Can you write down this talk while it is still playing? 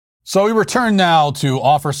So we return now to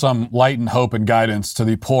offer some light and hope and guidance to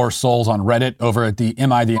the poor souls on Reddit over at the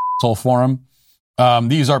Am I the Asshole forum.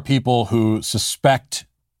 These are people who suspect,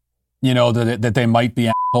 that they might be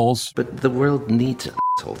assholes. But the world needs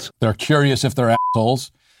assholes. They're curious if they're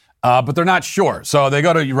assholes, but they're not sure. So they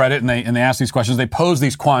go to Reddit and they ask these questions. They pose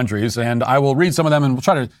these quandaries, and I will read some of them and we'll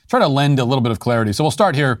try to lend a little bit of clarity. So we'll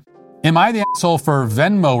start here. Am I the asshole for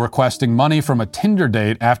Venmo requesting money from a Tinder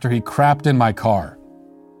date after he crapped in my car?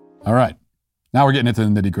 All right. Now we're getting into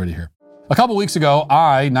the nitty-gritty here. A couple weeks ago,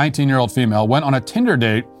 I, 19-year-old female, went on a Tinder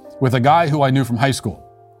date with a guy who I knew from high school.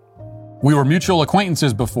 We were mutual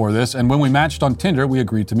acquaintances before this, and when we matched on Tinder, we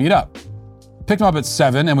agreed to meet up. Picked him up at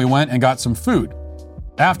 7, and we went and got some food.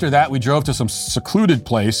 After that, we drove to some secluded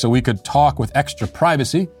place so we could talk with extra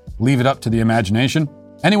privacy, leave it up to the imagination.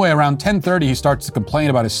 Anyway, around 10:30, he starts to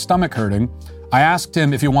complain about his stomach hurting. I asked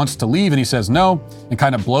him if he wants to leave, and he says no, and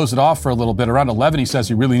kind of blows it off for a little bit. Around 11, he says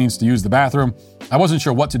he really needs to use the bathroom. I wasn't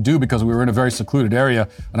sure what to do because we were in a very secluded area,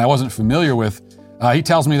 and I wasn't familiar with. He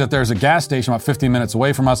tells me that there's a gas station about 15 minutes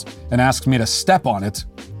away from us and asks me to step on it.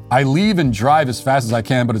 I leave and drive as fast as I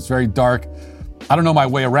can, but it's very dark. I don't know my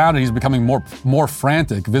way around it. He's becoming more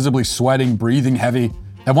frantic, visibly sweating, breathing heavy.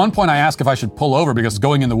 At one point, I ask if I should pull over because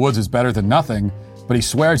going in the woods is better than nothing, but he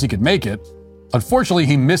swears he could make it. Unfortunately,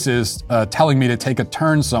 he misses telling me to take a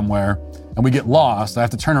turn somewhere, and we get lost. I have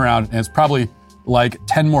to turn around, and it's probably like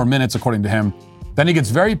 10 more minutes, according to him. Then he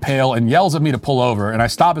gets very pale and yells at me to pull over, and I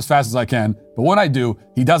stop as fast as I can. But when I do,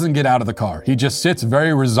 he doesn't get out of the car. He just sits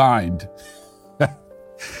very resigned.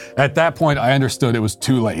 At that point, I understood it was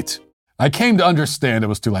too late. I came to understand it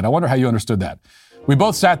was too late. I wonder how you understood that. We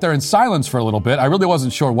both sat there in silence for a little bit. I really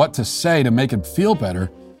wasn't sure what to say to make him feel better.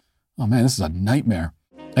 Oh man, this is a nightmare.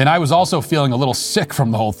 And I was also feeling a little sick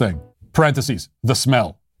from the whole thing. Parentheses, the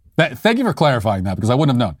smell. Thank you for clarifying that because I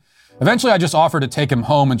wouldn't have known. Eventually, I just offered to take him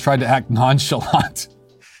home and tried to act nonchalant.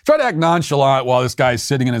 Try to act nonchalant while this guy's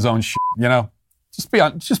sitting in his own shit,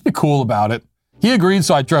 Just be cool about it. He agreed,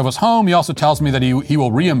 so I drove us home. He also tells me that he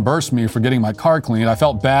will reimburse me for getting my car cleaned. I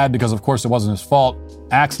felt bad because, of course, it wasn't his fault.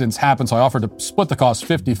 Accidents happen, so I offered to split the cost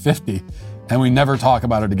 50-50, and we never talk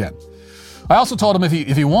about it again. I also told him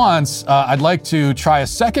if he wants, I'd like to try a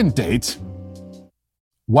second date.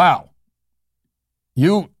 Wow.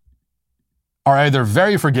 You are either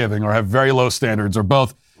very forgiving or have very low standards, or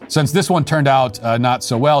both. Since this one turned out not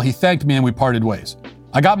so well, he thanked me and we parted ways.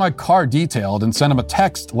 I got my car detailed and sent him a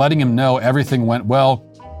text letting him know everything went well,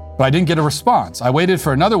 but I didn't get a response. I waited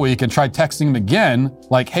for another week and tried texting him again,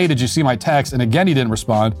 like, hey, did you see my text? And again, he didn't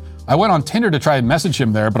respond. I went on Tinder to try and message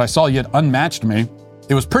him there, but I saw he had unmatched me.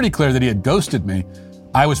 It was pretty clear that he had ghosted me.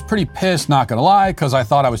 I was pretty pissed, not gonna lie, because I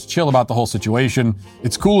thought I was chill about the whole situation.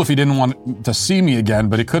 It's cool if he didn't want to see me again,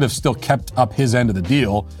 but he could have still kept up his end of the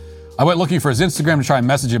deal. I went looking for his Instagram to try and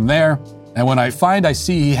message him there, and when I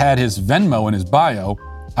see he had his Venmo in his bio,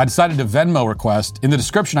 I decided to Venmo request. In the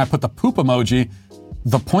description, I put the poop emoji,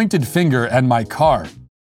 the pointed finger, and my car.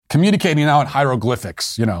 Communicating now in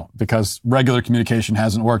hieroglyphics, because regular communication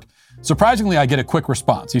hasn't worked. Surprisingly, I get a quick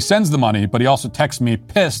response. He sends the money, but he also texts me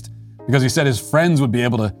pissed because he said his friends would be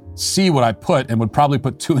able to see what I put and would probably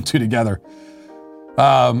put 2 and 2 together.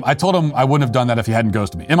 I told him I wouldn't have done that if he hadn't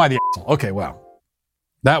ghosted me. Am I the asshole? Okay, wow.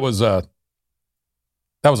 That was a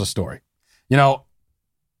story.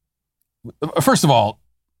 First of all,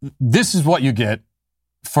 this is what you get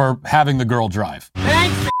for having the girl drive.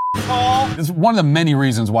 Thanks, asshole. It's one of the many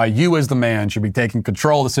reasons why you as the man should be taking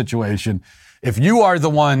control of the situation. If you are the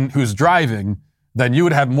one who's driving, then you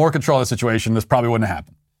would have more control of the situation. This probably wouldn't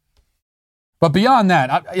happen. But beyond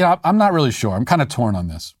that, I'm not really sure. I'm kind of torn on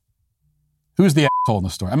this. Who's the asshole in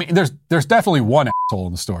the story? I mean, there's definitely one asshole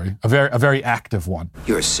in the story, a very active one.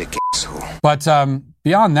 You're a sick asshole. But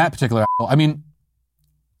beyond that particular asshole, I mean,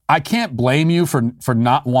 I can't blame you for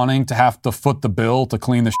not wanting to have to foot the bill to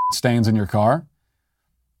clean the shit stains in your car.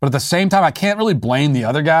 But at the same time, I can't really blame the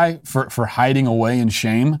other guy for hiding away in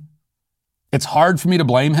shame. It's hard for me to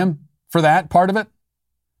blame him for that part of it.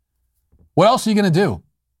 What else are you going to do?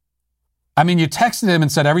 I mean, you texted him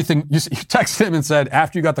and said everything, you texted him and said,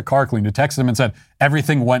 after you got the car cleaned, you texted him and said,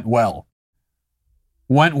 everything went well.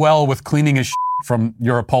 Went well with cleaning his shit from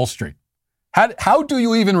your upholstery. How do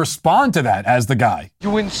you even respond to that as the guy?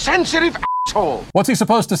 You insensitive asshole. What's he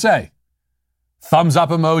supposed to say? Thumbs up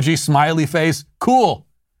emoji, smiley face. Cool.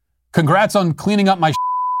 Congrats on cleaning up my shit.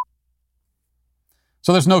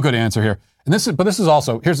 So there's no good answer here. And this is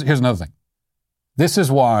also, here's another thing. This is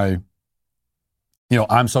why,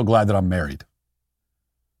 I'm so glad that I'm married.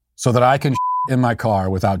 So that I can shit in my car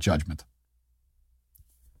without judgment.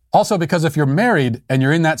 Also, because if you're married and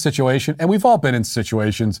you're in that situation, and we've all been in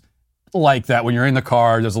situations, like that when you're in the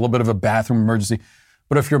car. There's a little bit of a bathroom emergency.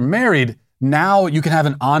 But if you're married, now you can have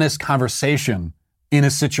an honest conversation in a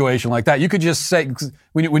situation like that. You could just say,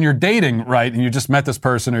 when you're dating, right, and you just met this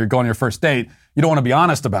person or you're going on your first date, you don't want to be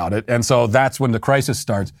honest about it. And so that's when the crisis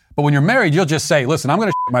starts. But when you're married, you'll just say, listen, I'm going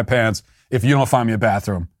to shit my pants if you don't find me a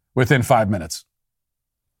bathroom within 5 minutes.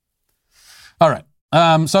 All right.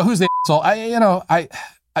 So who's the asshole?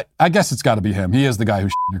 I guess it's got to be him. He is the guy who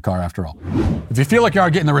shit in your car after all. If you feel like you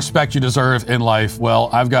aren't getting the respect you deserve in life, well,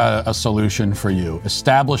 I've got a solution for you.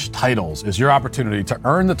 Established Titles is your opportunity to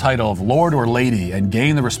earn the title of Lord or Lady and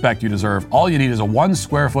gain the respect you deserve. All you need is a 1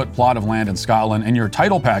 square foot plot of land in Scotland. In your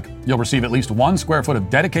title pack, you'll receive at least 1 square foot of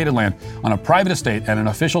dedicated land on a private estate and an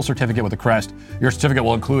official certificate with a crest. Your certificate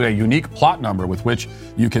will include a unique plot number with which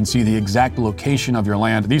you can see the exact location of your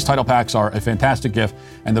land. These title packs are a fantastic gift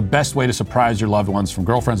and the best way to surprise your loved ones, from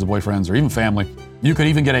girlfriends and boyfriends or even family. You could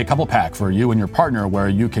even get a couple pack for you and your partner where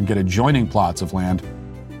you can get adjoining plots of land.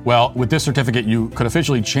 Well, with this certificate, you could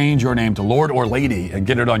officially change your name to Lord or Lady and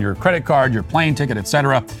get it on your credit card, your plane ticket,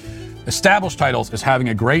 etc. Established Titles is having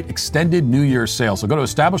a great extended New Year's sale. So go to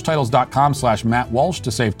establishedtitles.com/Matt Walsh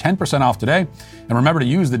to save 10% off today. And remember to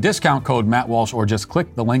use the discount code Matt Walsh or just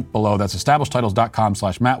click the link below. That's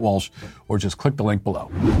establishedtitles.com/Matt Walsh or just click the link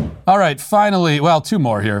below. All right, finally, well, 2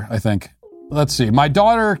 more here, I think. Let's see. My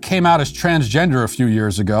daughter came out as transgender a few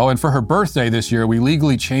years ago, and for her birthday this year, we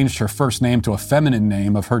legally changed her first name to a feminine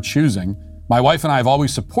name of her choosing. My wife and I have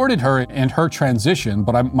always supported her and her transition,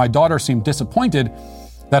 but my daughter seemed disappointed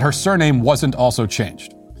that her surname wasn't also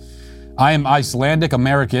changed. I am Icelandic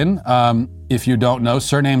American. If you don't know,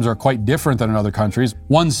 surnames are quite different than in other countries.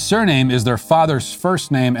 One's surname is their father's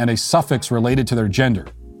first name and a suffix related to their gender.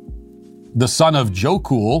 The son of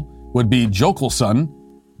Jokul would be Jokulson,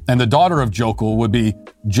 and the daughter of Jokul would be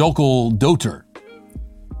Jokuldóttir.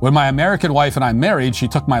 When my American wife and I married, she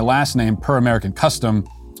took my last name per American custom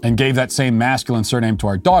and gave that same masculine surname to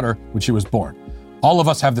our daughter when she was born. All of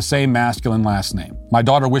us have the same masculine last name. My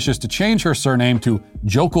daughter wishes to change her surname to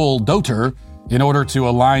Jokuldóttir in order to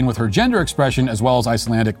align with her gender expression as well as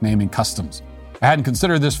Icelandic naming customs. I hadn't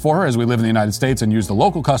considered this for her as we live in the United States and use the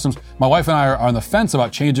local customs. My wife and I are on the fence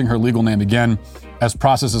about changing her legal name again, as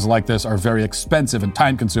processes like this are very expensive and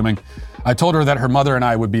time-consuming. I told her that her mother and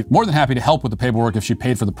I would be more than happy to help with the paperwork if she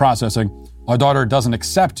paid for the processing. Our daughter doesn't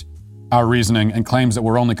accept our reasoning and claims that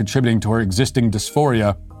we're only contributing to her existing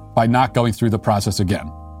dysphoria by not going through the process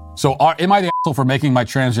again. So am I the asshole for making my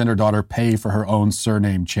transgender daughter pay for her own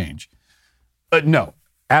surname change? No,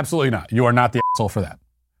 absolutely not. You are not the asshole for that.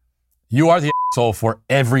 You are the asshole for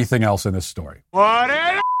everything else in this story. What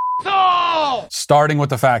an asshole! Starting with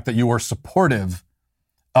the fact that you were supportive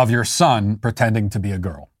of your son pretending to be a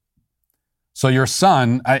girl. So your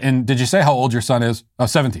son, and did you say how old your son is? Oh,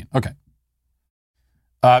 17. Okay.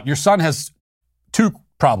 Your son has 2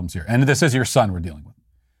 problems here, and this is your son we're dealing with.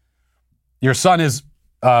 Your son is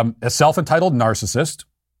a self-entitled narcissist,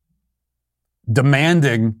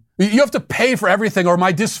 demanding, you have to pay for everything or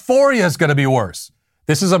my dysphoria is going to be worse.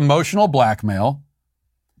 This is emotional blackmail.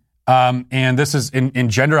 And this is in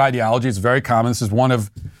gender ideology, it's very common. This is one of,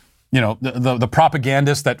 the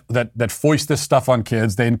propagandists that foist this stuff on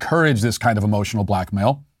kids. They encourage this kind of emotional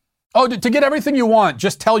blackmail. Oh, to get everything you want,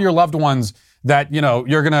 just tell your loved ones that,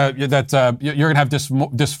 you're gonna have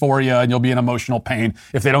dysphoria and you'll be in emotional pain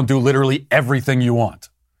if they don't do literally everything you want.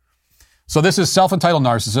 So this is self-entitled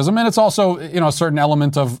narcissism, and it's also, a certain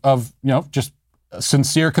element of just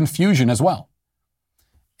sincere confusion as well.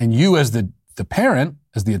 And you as the parent,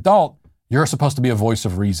 as the adult, you're supposed to be a voice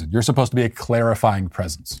of reason. You're supposed to be a clarifying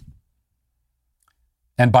presence.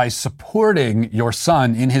 And by supporting your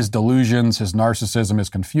son in his delusions, his narcissism, his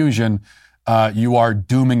confusion, you are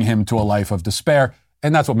dooming him to a life of despair.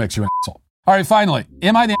 And that's what makes you an asshole. All right, finally,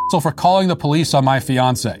 am I the asshole for calling the police on my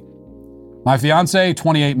fiance? My fiance,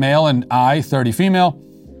 28 male, and I, 30 female,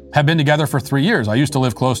 have been together for 3 years. I used to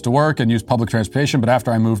live close to work and use public transportation, but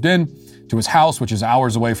after I moved in to his house, which is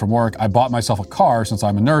hours away from work, I bought myself a car since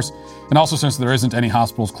I'm a nurse, and also since there isn't any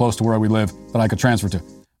hospitals close to where we live that I could transfer to.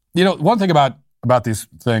 One thing about these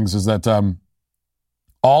things is that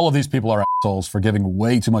all of these people are assholes for giving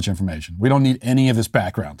way too much information. We don't need any of this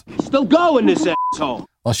background. Still going, this asshole.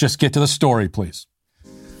 Let's just get to the story, please.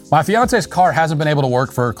 My fiance's car hasn't been able to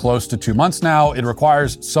work for close to 2 months now. It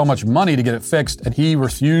requires so much money to get it fixed, and he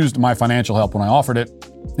refused my financial help when I offered it.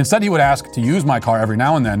 Instead, he would ask to use my car every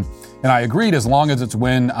now and then, and I agreed as long as it's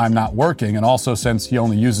when I'm not working, and also since he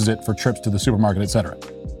only uses it for trips to the supermarket, etc.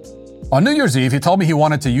 On New Year's Eve, he told me he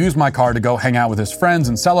wanted to use my car to go hang out with his friends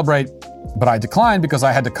and celebrate, but I declined because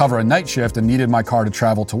I had to cover a night shift and needed my car to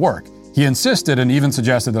travel to work. He insisted and even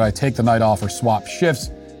suggested that I take the night off or swap shifts,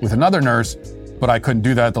 with another nurse, but I couldn't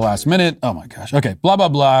do that at the last minute. Oh my gosh. Okay, blah, blah,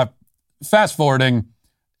 blah. Fast forwarding.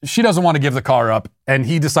 She doesn't want to give the car up, and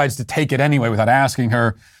he decides to take it anyway without asking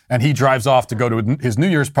her, and he drives off to go to his New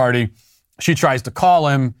Year's party. She tries to call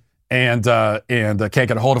him and can't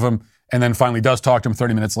get a hold of him, and then finally does talk to him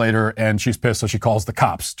 30 minutes later, and she's pissed, so she calls the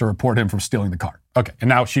cops to report him for stealing the car. Okay, and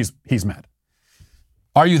now he's mad.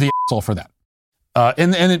 Are you the asshole for that?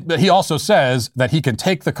 He also says that he can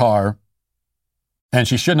take the car, and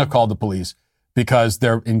she shouldn't have called the police because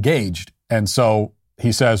they're engaged, and so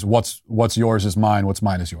he says, what's yours is mine, what's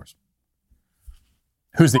mine is yours.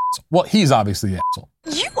 Who's the asshole? Well, he's obviously the asshole.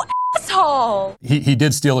 You asshole! He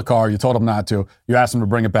did steal the car. You told him not to. You asked him to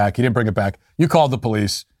bring it back. He didn't bring it back. You called the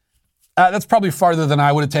police. That's probably farther than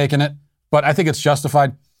I would have taken it, but I think it's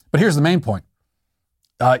justified. But here's the main point.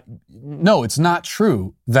 No, it's not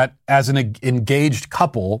true that as an engaged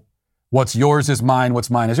couple, what's yours is mine, what's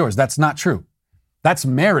mine is yours. That's not true. That's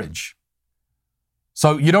marriage.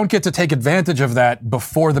 So you don't get to take advantage of that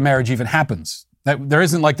before the marriage even happens. There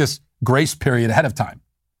isn't like this grace period ahead of time.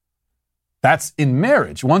 That's in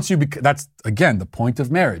marriage. That's, again, the point of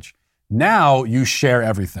marriage. Now you share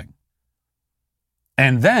everything.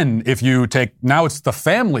 And then now it's the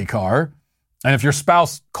family car, and if your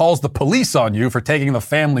spouse calls the police on you for taking the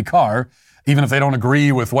family car, even if they don't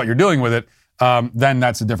agree with what you're doing with it, then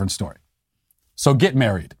that's a different story. So get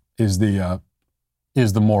married is the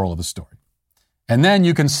moral of the story. And then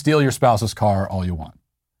you can steal your spouse's car all you want.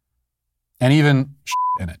 And even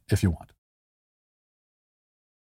in it if you want.